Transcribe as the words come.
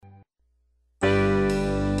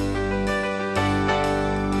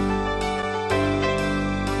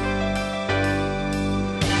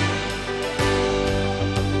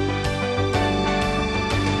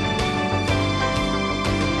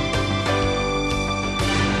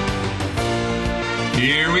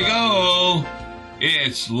Here we go.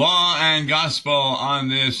 It's Law and Gospel on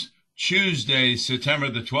this Tuesday, September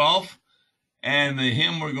the 12th. And the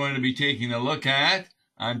hymn we're going to be taking a look at,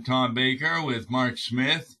 I'm Tom Baker with Mark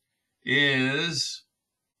Smith, is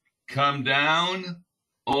Come Down,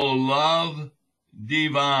 O Love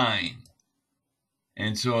Divine.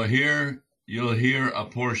 And so here you'll hear a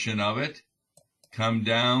portion of it. Come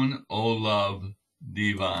down, O love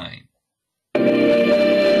divine.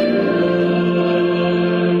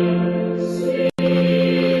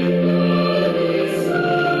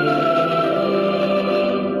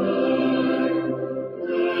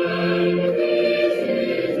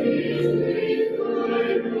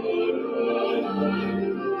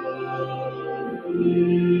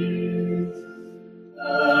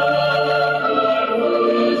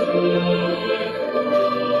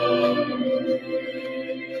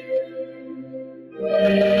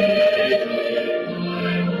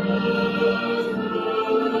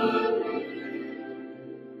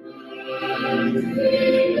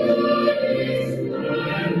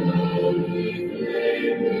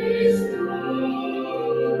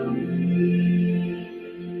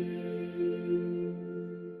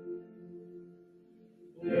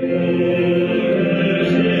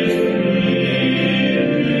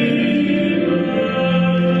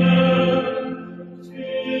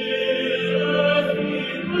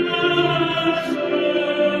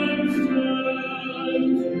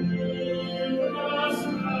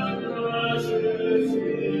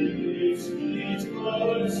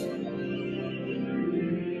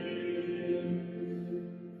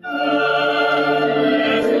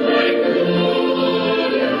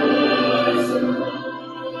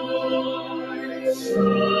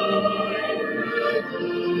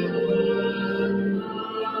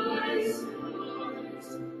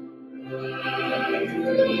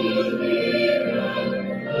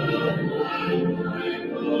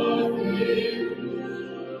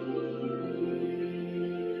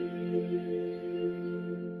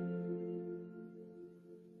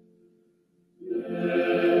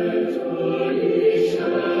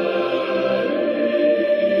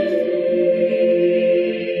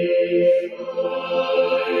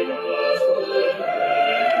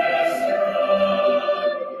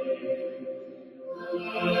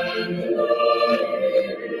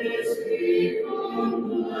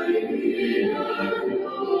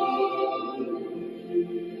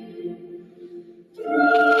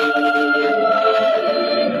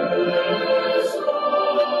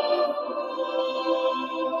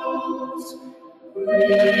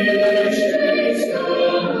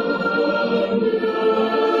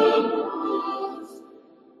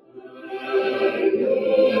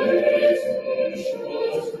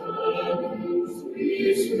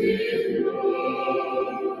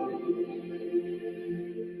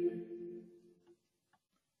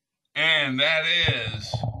 And that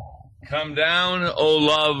is Come Down, O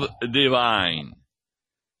Love Divine.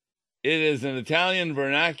 It is an Italian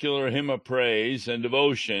vernacular hymn of praise and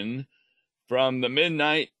devotion from the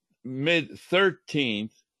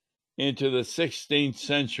mid-13th into the 16th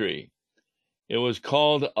century. It was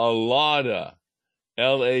called a laude,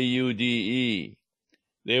 L-A-U-D-E.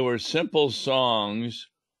 They were simple songs,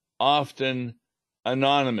 often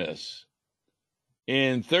anonymous.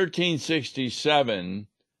 In 1367,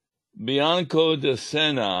 Bianco da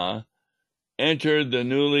Siena entered the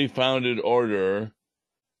newly founded order,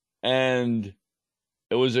 and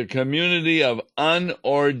it was a community of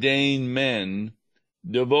unordained men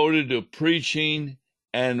devoted to preaching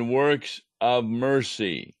and works of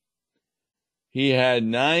mercy. He had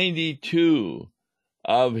 92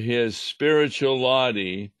 of his spiritual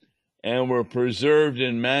laude and were preserved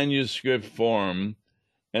in manuscript form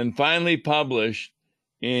and finally published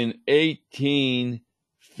in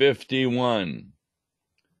 1851.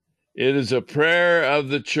 It is a prayer of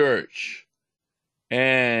the church,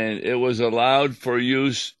 and it was allowed for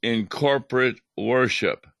use in corporate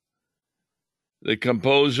worship. The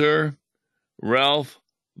composer, Ralph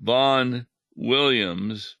Vaughan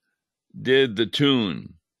Williams, did the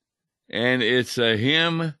tune, and it's a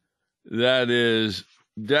hymn that is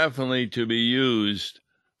definitely to be used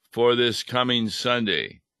for this coming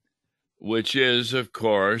Sunday, which is, of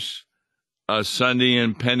course, a Sunday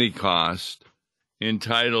in Pentecost,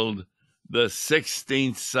 entitled The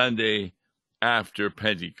 16th Sunday After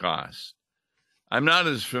Pentecost. I'm not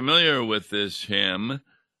as familiar with this hymn.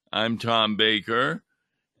 I'm Tom Baker.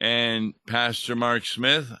 And Pastor Mark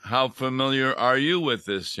Smith, how familiar are you with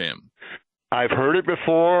this hymn? I've heard it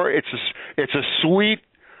before. It's a sweet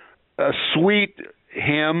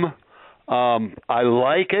hymn. I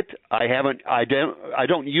like it. I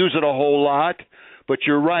don't use it a whole lot, but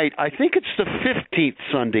you're right. I think it's the 15th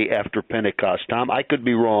Sunday after Pentecost, Tom. I could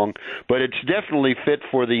be wrong, but it's definitely fit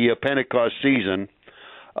for the Pentecost season.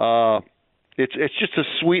 It's just a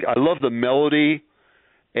sweet. I love the melody,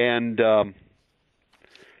 and I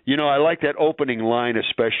like that opening line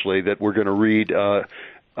especially that we're going to read.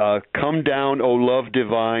 Come down, O love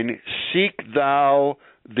divine, seek thou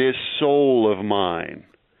this soul of mine.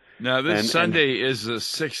 Now, this Sunday is the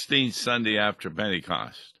 16th Sunday after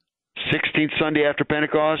Pentecost. 16th Sunday after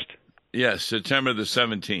Pentecost? Yes, September the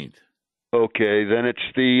 17th. Okay, then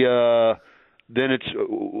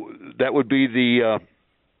that would be the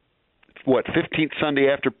 15th Sunday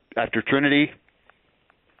after Trinity?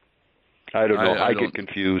 I don't know. I get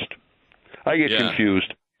confused.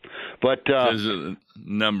 But because of the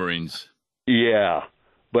numberings. Yeah.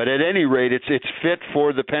 But at any rate, it's fit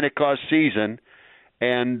for the Pentecost season.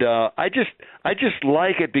 And I just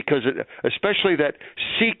like it because especially that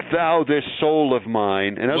seek thou this soul of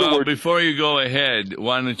mine. In other words, before you go ahead,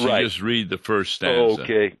 why don't you just read the first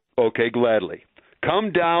stanza? Okay, gladly.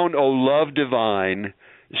 Come down, O love divine,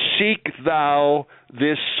 seek thou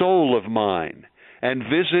this soul of mine, and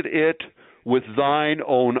visit it with thine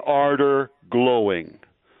own ardor glowing.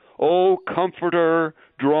 O Comforter,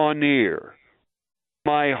 draw near,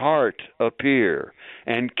 my heart appear,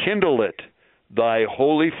 and kindle it, thy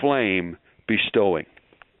holy flame bestowing.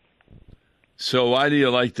 So why do you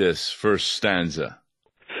like this first stanza?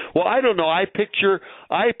 Well, I don't know. I picture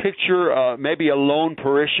maybe a lone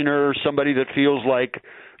parishioner, somebody that feels like,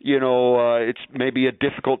 it's maybe a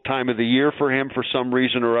difficult time of the year for him for some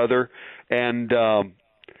reason or other, and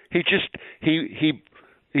he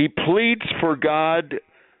pleads for God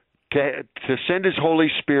to send His Holy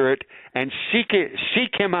Spirit and seek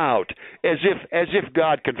Him out, as if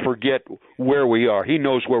God can forget where we are. He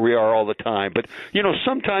knows where we are all the time, but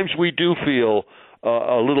sometimes we do feel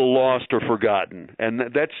a little lost or forgotten, and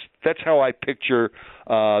that's how I picture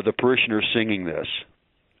the parishioners singing this.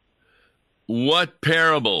 What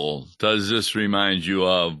parable does this remind you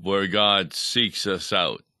of, where God seeks us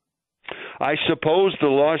out? I suppose the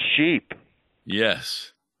lost sheep.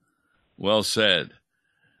 Yes, well said.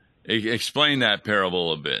 Explain that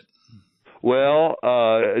parable a bit. Well,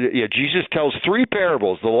 Jesus tells three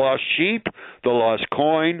parables: the lost sheep, the lost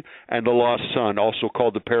coin, and the lost son, also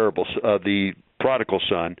called the parable, the prodigal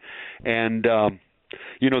son. And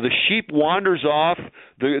the sheep wanders off.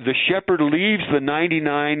 The shepherd leaves the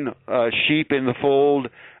 99 sheep in the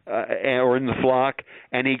fold or in the flock,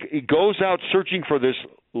 and he goes out searching for this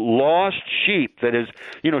lost sheep. That is,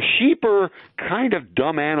 sheep are kind of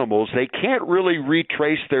dumb animals. They can't really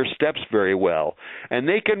retrace their steps very well, and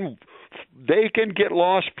they can get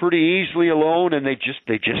lost pretty easily alone, and they just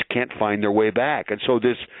can't find their way back. And so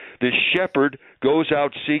this shepherd goes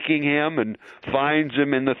out seeking him and finds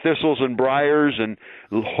him in the thistles and briars and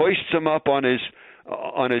hoists him up on his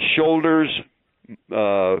shoulders,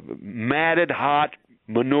 matted, hot,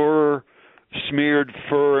 manure smeared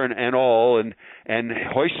fur and all, and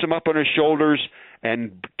hoists him up on his shoulders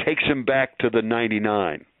and takes him back to the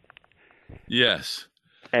 99. Yes.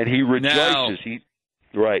 And he rejoices.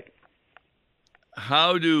 Right.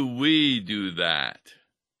 How do we do that?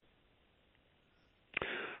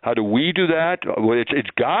 How do we do that? Well, it's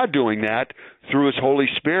God doing that through His Holy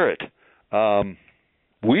Spirit.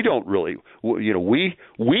 We don't really,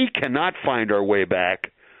 we cannot find our way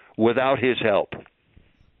back without His help.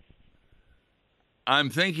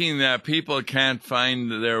 I'm thinking that people can't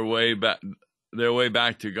find their way back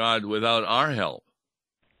to God without our help.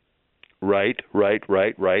 Right.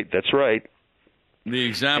 That's right. The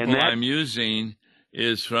example I'm using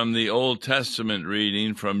is from the Old Testament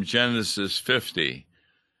reading from Genesis 50.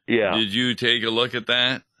 Yeah. Did you take a look at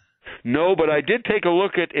that? No, but I did take a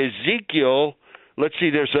look at Ezekiel. Let's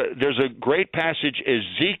see, there's a great passage,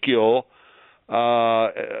 Ezekiel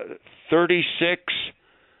 36,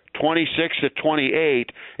 26 to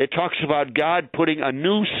 28. It talks about God putting a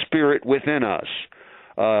new spirit within us,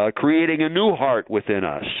 creating a new heart within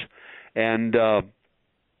us. And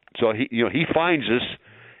so he finds us.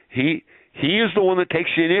 He is the one that takes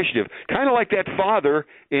the initiative, kind of like that father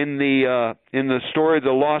in the story of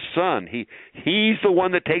the lost son. He's the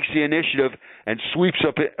one that takes the initiative and sweeps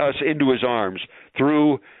us into his arms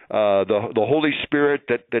through the Holy Spirit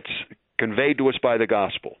that's conveyed to us by the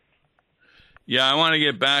gospel. Yeah, I want to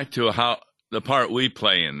get back to the part we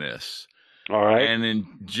play in this. All right. And in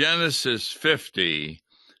Genesis 50,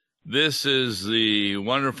 this is the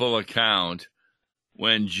wonderful account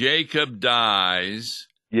when Jacob dies.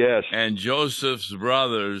 Yes. And Joseph's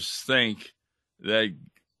brothers think that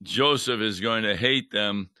Joseph is going to hate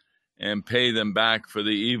them and pay them back for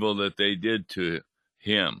the evil that they did to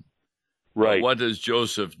him. But Right. what does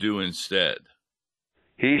Joseph do instead?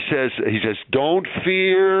 He says, don't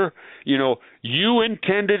fear. You know, you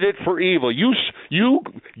intended it for evil. You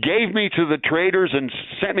gave me to the traders and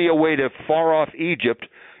sent me away to far off Egypt.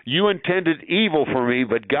 You intended evil for me,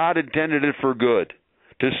 but God intended it for good,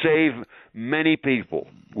 to save many people,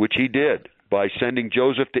 which he did by sending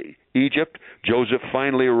Joseph to Egypt. Joseph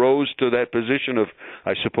finally arose to that position of,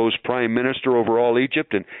 I suppose, prime minister over all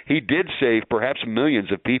Egypt, and he did save perhaps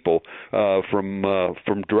millions of people from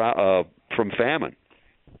famine.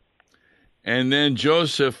 And then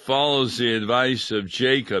Joseph follows the advice of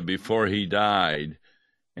Jacob before he died.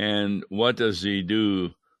 And what does he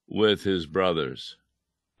do with his brothers?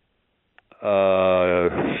 He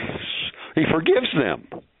forgives them.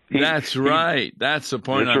 That's right. That's the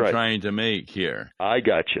point I'm trying to make here. I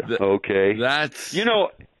got you. Okay. That's you know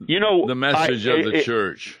the message of the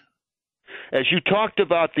church. As you talked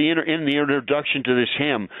about in the introduction to this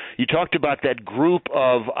hymn, you talked about that group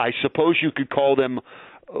of, I suppose you could call them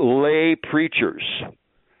lay preachers.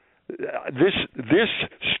 This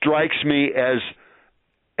strikes me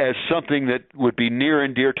as something that would be near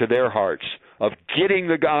and dear to their hearts, of getting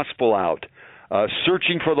the gospel out,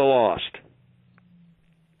 searching for the lost.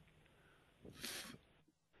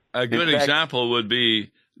 A good example would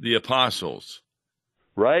be the apostles.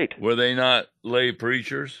 Right. Were they not lay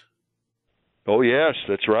preachers? Oh, yes,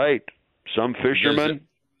 that's right. Some fishermen.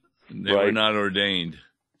 They were not ordained.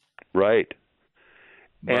 Right.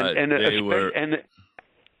 But and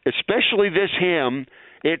especially this hymn,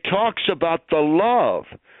 it talks about the love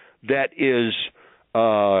that is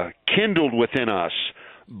kindled within us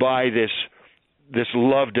by this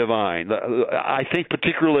love divine. I think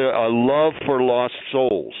particularly a love for lost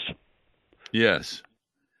souls. Yes.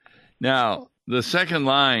 Now, the second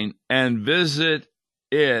line, and visit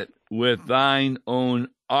it with thine own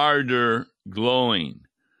ardor glowing.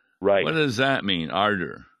 Right. What does that mean,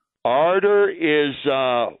 ardor? Ardor is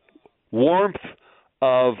warmth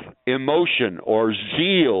of emotion or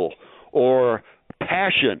zeal or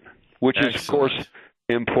passion, which is, of course,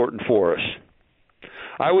 important for us.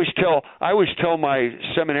 I always tell my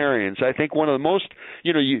seminarians, I think one of the most,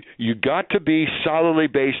 you got to be solidly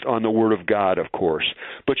based on the Word of God, of course,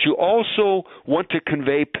 but you also want to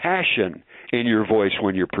convey passion in your voice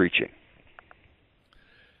when you're preaching.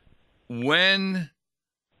 When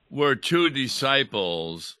were two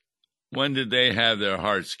disciples, when did they have their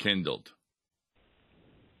hearts kindled?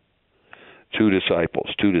 Two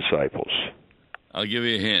disciples. I'll give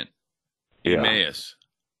you a hint. Yeah. Emmaus.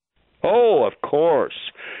 Oh, of course.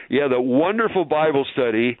 Yeah, the wonderful Bible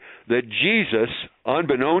study that Jesus,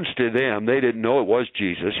 unbeknownst to them, they didn't know it was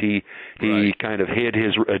Jesus. He kind of hid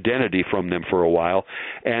his identity from them for a while.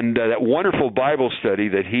 And that wonderful Bible study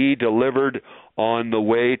that he delivered on the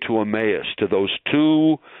way to Emmaus, to those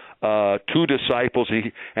two disciples.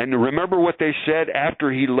 And remember what they said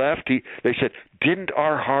after he left? They said, "Didn't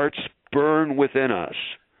our hearts burn within us?"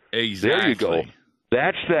 Exactly. There you go.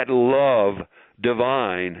 That's that love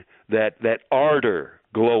divine, that ardor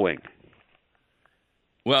glowing.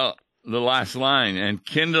 Well, the last line, and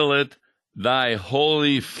kindle it thy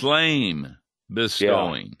holy flame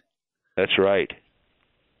bestowing. Yeah, that's right.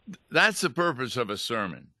 That's the purpose of a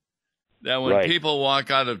sermon. That when people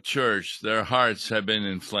walk out of church, their hearts have been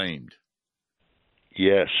inflamed.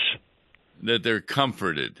 Yes. That they're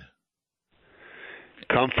comforted.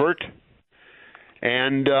 Comfort.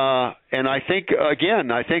 And I think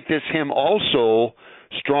this hymn also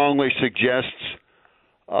strongly suggests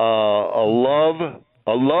a love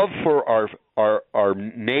for our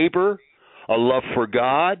neighbor, a love for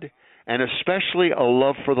God, and especially a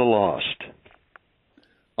love for the lost.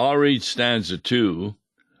 I'll read stanza 2.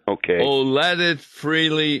 Okay. Oh, let it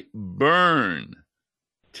freely burn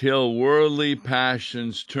till worldly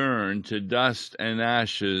passions turn to dust and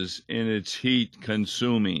ashes in its heat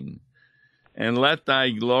consuming. And let thy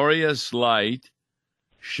glorious light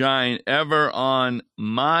shine ever on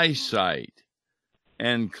my sight,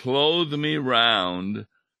 and clothe me round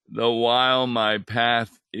the while my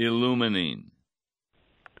path illumining.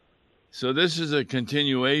 So this is a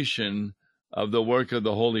continuation of the work of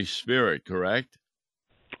the Holy Spirit, correct?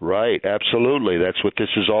 Right, absolutely. That's what this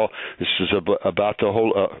is all. This is about the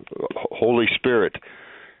whole Holy Spirit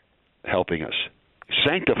helping us,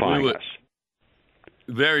 sanctifying us.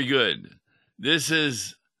 Very good. This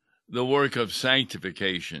is the work of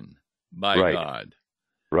sanctification by God.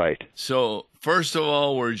 Right. So, first of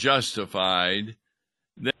all, we're justified.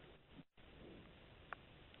 Then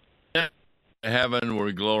in heaven,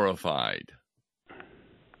 we're glorified.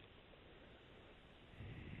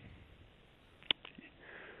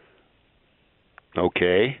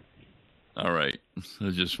 Okay. All right. I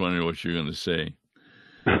was just wondering what you're going to say.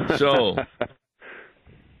 So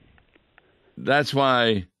that's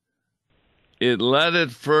why let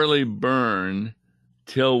it furly burn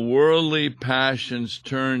till worldly passions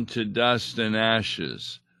turn to dust and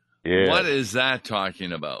ashes. Yes. What is that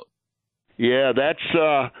talking about? Yeah, that's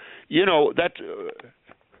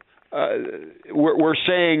we're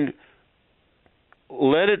saying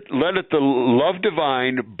let the love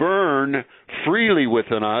divine burn freely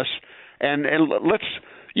within us, and let's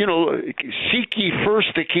seek ye first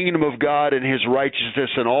the kingdom of God and His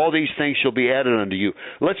righteousness, and all these things shall be added unto you.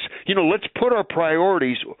 Let's put our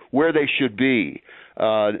priorities where they should be,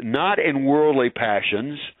 not in worldly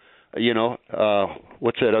passions.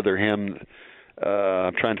 What's that other hymn?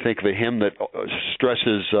 I'm trying to think of a hymn that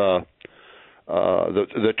stresses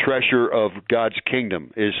the treasure of God's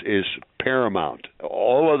kingdom is paramount.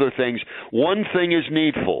 All other things, one thing is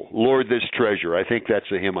needful, Lord, this treasure. I think that's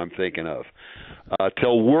the hymn I'm thinking of.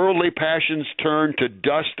 Till worldly passions turn to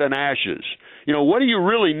dust and ashes. What do you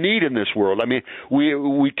really need in this world? I mean,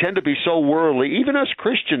 we tend to be so worldly. Even us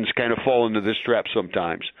Christians kind of fall into this trap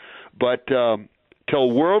sometimes. But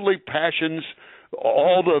till worldly passions,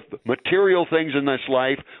 all the material things in this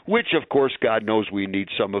life, which of course God knows we need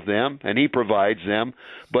some of them, and He provides them,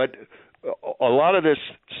 but a lot of this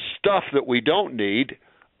stuff that we don't need,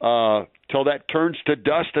 till that turns to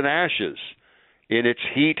dust and ashes in its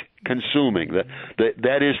heat consuming.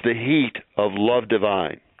 That is the heat of love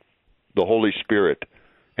divine, the Holy Spirit,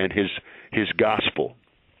 and His gospel.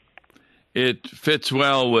 It fits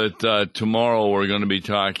well with tomorrow. We're going to be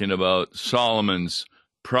talking about Solomon's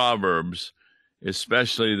Proverbs,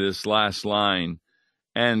 especially this last line,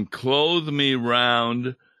 and clothe me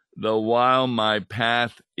round the while my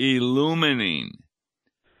path illumining.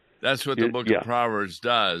 That's what the book of Proverbs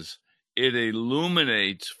does. It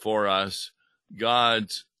illuminates for us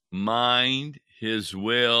God's mind, His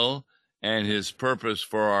will, and His purpose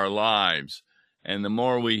for our lives. And the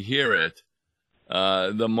more we hear it,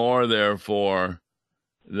 the more, therefore,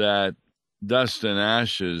 that dust and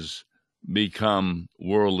ashes become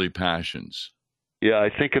worldly passions. Yeah, I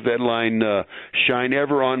think of that line, shine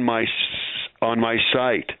ever on my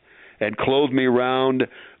sight, and clothe me round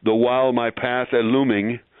the while my path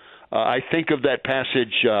illuming. I think of that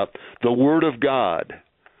passage, the Word of God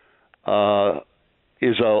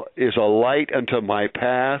is a light unto my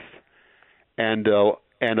path and a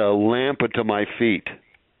lamp unto my feet.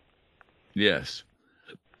 Yes.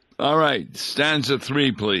 All right, stanza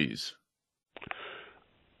 3, please.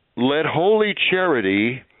 Let holy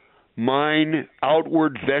charity mine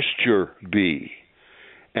outward vesture be,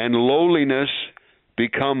 and lowliness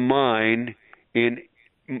become mine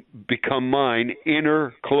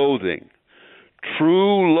inner clothing.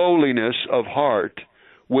 True lowliness of heart,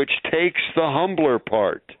 which takes the humbler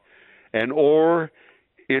part, and o'er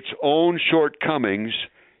its own shortcomings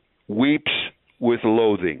weeps with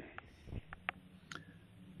loathing.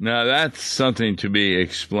 Now that's something to be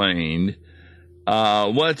explained.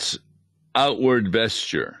 What's outward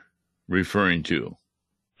vesture referring to?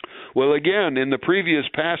 Well, again, in the previous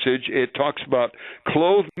passage, it talks about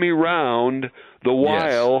clothe me round the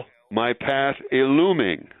while my path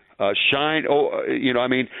illuming. Shine,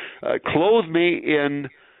 clothe me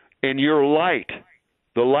in your light,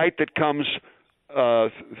 the light that comes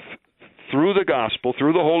through the gospel,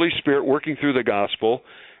 through the Holy Spirit working through the gospel,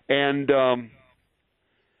 and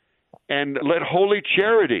let holy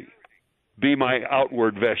charity be my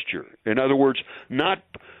outward vesture. In other words, not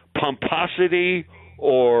pomposity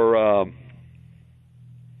or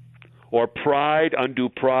pride, undue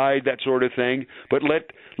pride, that sort of thing, but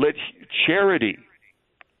let charity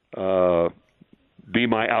be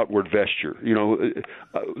my outward vesture.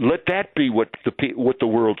 Let that be what the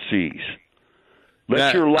world sees.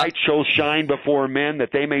 Let your light so shine before men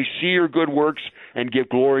that they may see your good works and give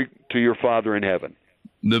glory to your Father in heaven.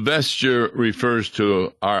 The vesture refers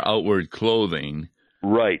to our outward clothing.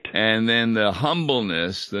 Right. And then the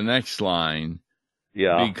humbleness, the next line,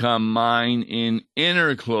 become mine in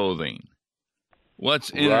inner clothing.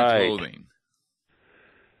 What's inner clothing?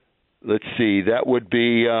 Let's see. That would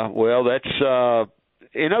be that's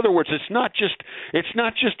in other words, it's not just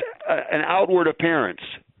an outward appearance.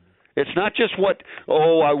 It's not just I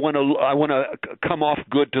want to come off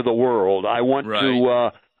good to the world. I want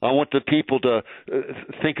the people to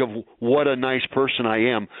think of what a nice person I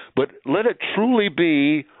am. But let it truly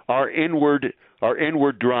be our inward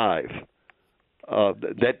drive,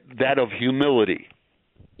 that of humility.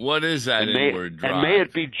 What is that inward drive? And may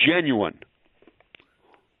it be genuine.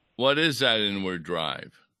 What is that inward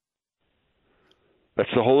drive? That's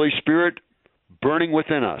the Holy Spirit burning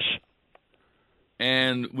within us.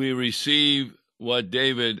 and we receive what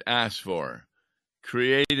David asked for.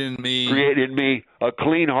 Create in me a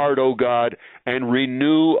clean heart, O God, and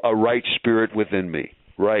renew a right spirit within me.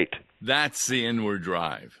 Right. That's the inward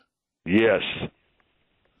drive. Yes.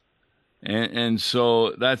 And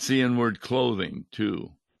so that's the inward clothing,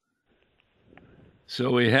 too.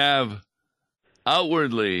 So we have,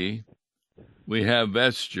 outwardly, we have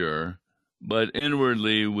vesture, but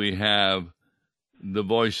inwardly we have the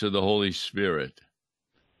voice of the Holy Spirit,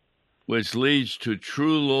 which leads to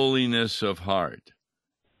true lowliness of heart,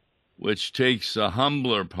 which takes the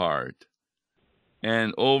humbler part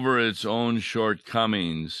and over its own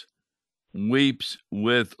shortcomings weeps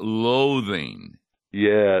with loathing.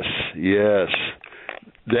 Yes, yes.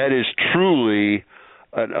 That is truly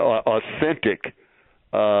an authentic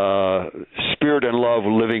spirit and love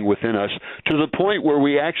living within us, to the point where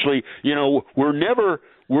we actually, we're never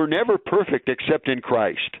perfect except in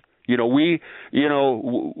Christ. We're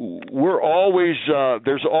always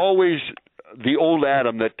there's always the old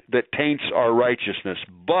Adam that taints our righteousness,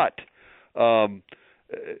 but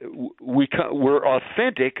we're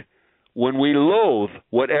authentic when we loathe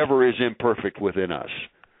whatever is imperfect within us.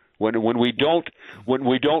 When we don't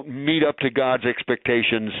meet up to God's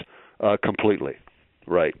expectations completely.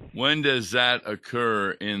 Right. When does that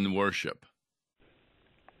occur in worship?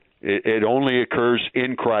 It only occurs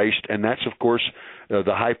in Christ, and that's, of course, the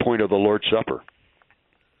high point of the Lord's Supper.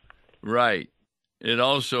 Right. It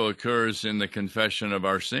also occurs in the confession of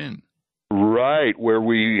our sin. Right, where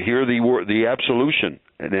we hear the absolution,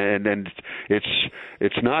 and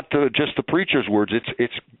it's not just the preacher's words;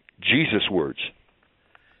 it's Jesus' words.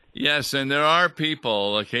 Yes, and there are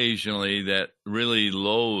people occasionally that really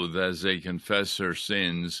loathe as they confess their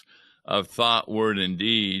sins of thought, word, and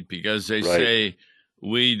deed, because they say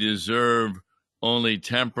we deserve only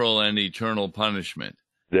temporal and eternal punishment.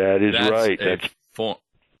 That's right. That's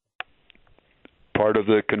part of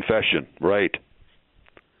the confession, right?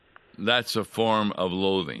 That's a form of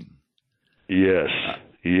loathing. Yes.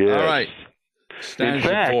 Yes. All right.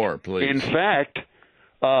 Stanza 4, please. In fact,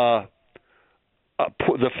 the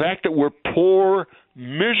fact that we're poor,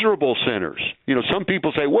 miserable sinners. Some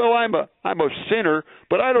people say, "Well, I'm a sinner,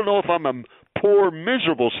 but I don't know if I'm a poor,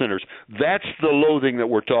 miserable sinner." That's the loathing that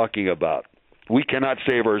we're talking about. We cannot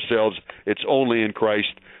save ourselves. It's only in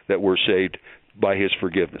Christ that we're saved by His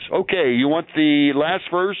forgiveness. Okay, you want the last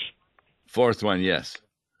verse? Fourth one, yes.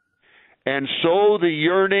 And so the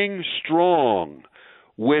yearning strong,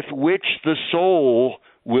 with which the soul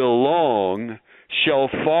will long, shall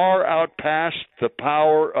far outpass the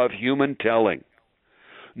power of human telling.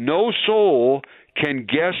 No soul can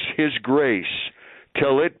guess His grace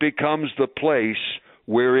till it becomes the place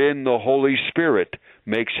wherein the Holy Spirit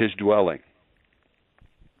makes His dwelling.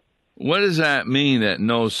 What does that mean, that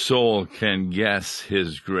no soul can guess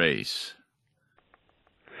His grace?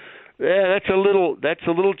 Yeah, that's a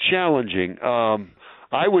little challenging.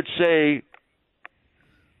 I would say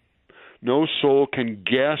no soul can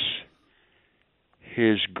guess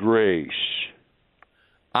His grace.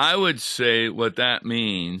 I would say what that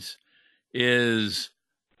means is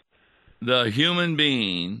the human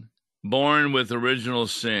being born with original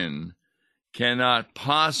sin cannot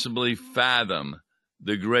possibly fathom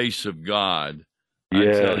the grace of God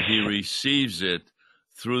until he receives it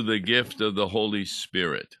through the gift of the Holy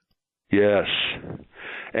Spirit. Yes.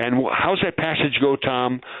 And how's that passage go,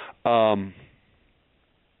 Tom?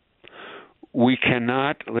 We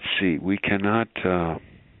cannot, let's see,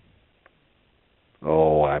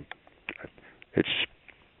 it's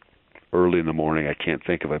early in the morning, I can't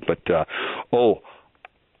think of it, but,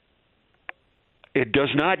 it does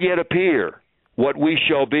not yet appear what we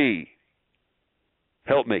shall be.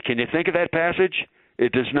 Help me. Can you think of that passage?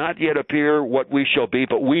 It does not yet appear what we shall be,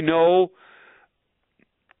 but we know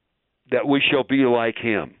that we shall be like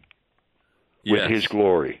Him with His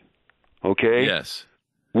glory. Okay? Yes.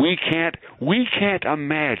 We can't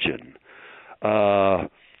imagine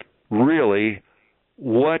really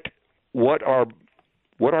what our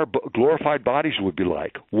glorified bodies would be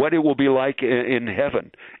like, what it will be like in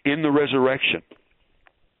heaven, in the resurrection.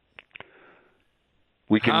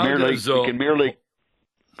 We can merely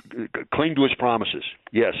cling to His promises.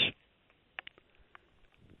 Yes.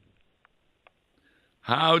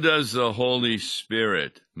 How does the Holy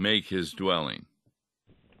Spirit make His dwelling?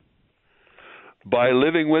 By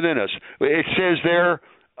living within us. It says there,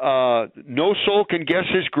 no soul can guess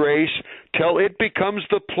His grace till it becomes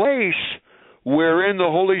the place wherein the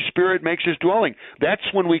Holy Spirit makes His dwelling.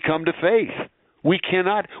 That's when we come to faith. We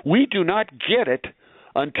do not get it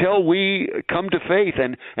until we come to faith,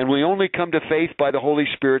 and we only come to faith by the Holy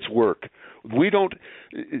Spirit's work. We don't,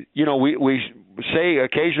 we say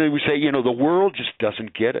occasionally, the world just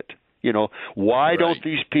doesn't get it. Why don't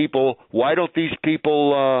these people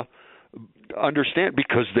understand?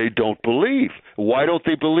 Because they don't believe. Why don't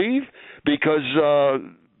they believe? Because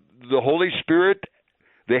the Holy Spirit,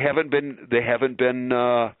 they haven't been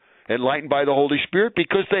enlightened by the Holy Spirit,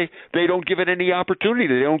 because they don't give it any opportunity.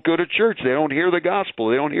 They don't go to church. They don't hear the gospel.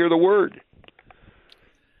 They don't hear the word.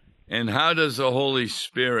 And how does the Holy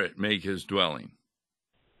Spirit make his dwelling?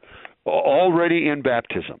 Already in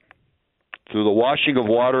baptism, through the washing of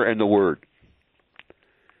water and the word,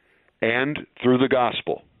 and through the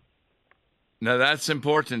gospel. Now, that's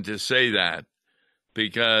important to say that,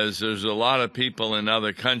 because there's a lot of people in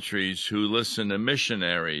other countries who listen to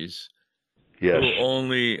missionaries who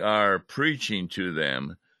only are preaching to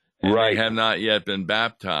them, and they have not yet been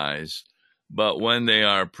baptized. But when they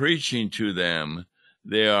are preaching to them,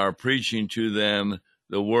 they are preaching to them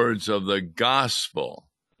the words of the gospel.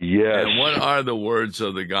 Yes. And what are the words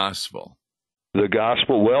of the gospel? The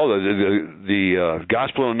gospel, well, the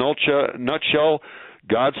gospel in a nutshell,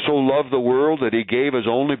 God so loved the world that he gave his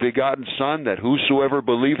only begotten Son, that whosoever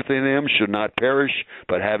believeth in him should not perish,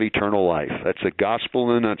 but have eternal life. That's the gospel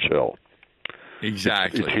in a nutshell.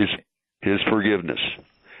 Exactly. It's his forgiveness.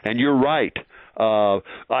 And you're right. I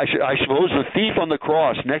suppose the thief on the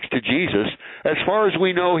cross next to Jesus, as far as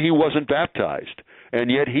we know, he wasn't baptized. And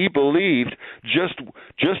yet he believed, just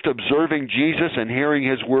observing Jesus and hearing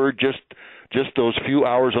his word, just those few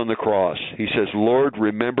hours on the cross. He says, Lord,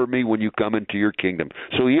 remember me when you come into your kingdom.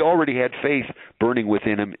 So he already had faith burning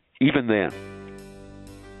within him even then.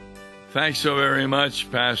 Thanks so very much,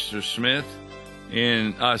 Pastor Smith,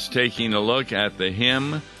 in us taking a look at the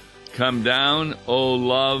hymn, Come Down, O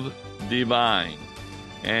Love Divine.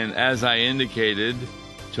 And as I indicated,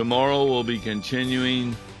 tomorrow we'll be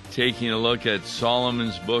continuing taking a look at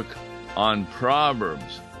Solomon's book on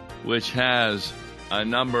Proverbs, which has a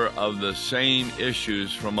number of the same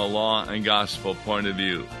issues from a law and gospel point of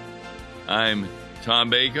view. I'm Tom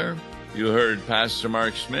Baker. You heard Pastor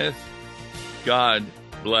Mark Smith. God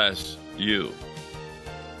bless you.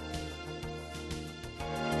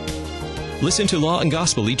 Listen to Law and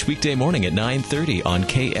Gospel each weekday morning at 9:30 on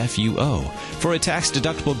KFUO. For a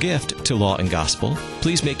tax-deductible gift to Law and Gospel,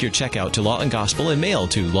 please make your check out to Law and Gospel and mail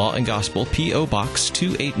to Law and Gospel, P.O. Box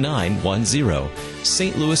 28910,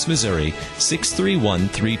 St. Louis, Missouri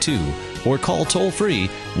 63132, or call toll-free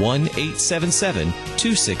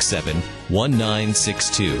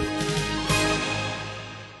 1-877-267-1962.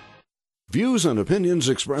 Views and opinions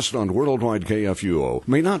expressed on Worldwide KFUO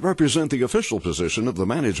may not represent the official position of the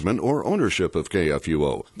management or ownership of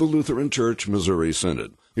KFUO, the Lutheran Church Missouri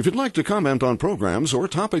Synod. If you'd like to comment on programs or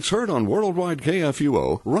topics heard on Worldwide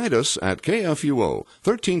KFUO, write us at KFUO,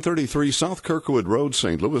 1333 South Kirkwood Road,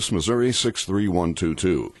 St. Louis, Missouri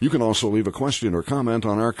 63122. You can also leave a question or comment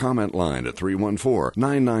on our comment line at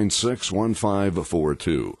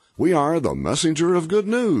 314-996-1542. We are the messenger of good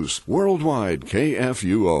news, Worldwide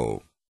KFUO.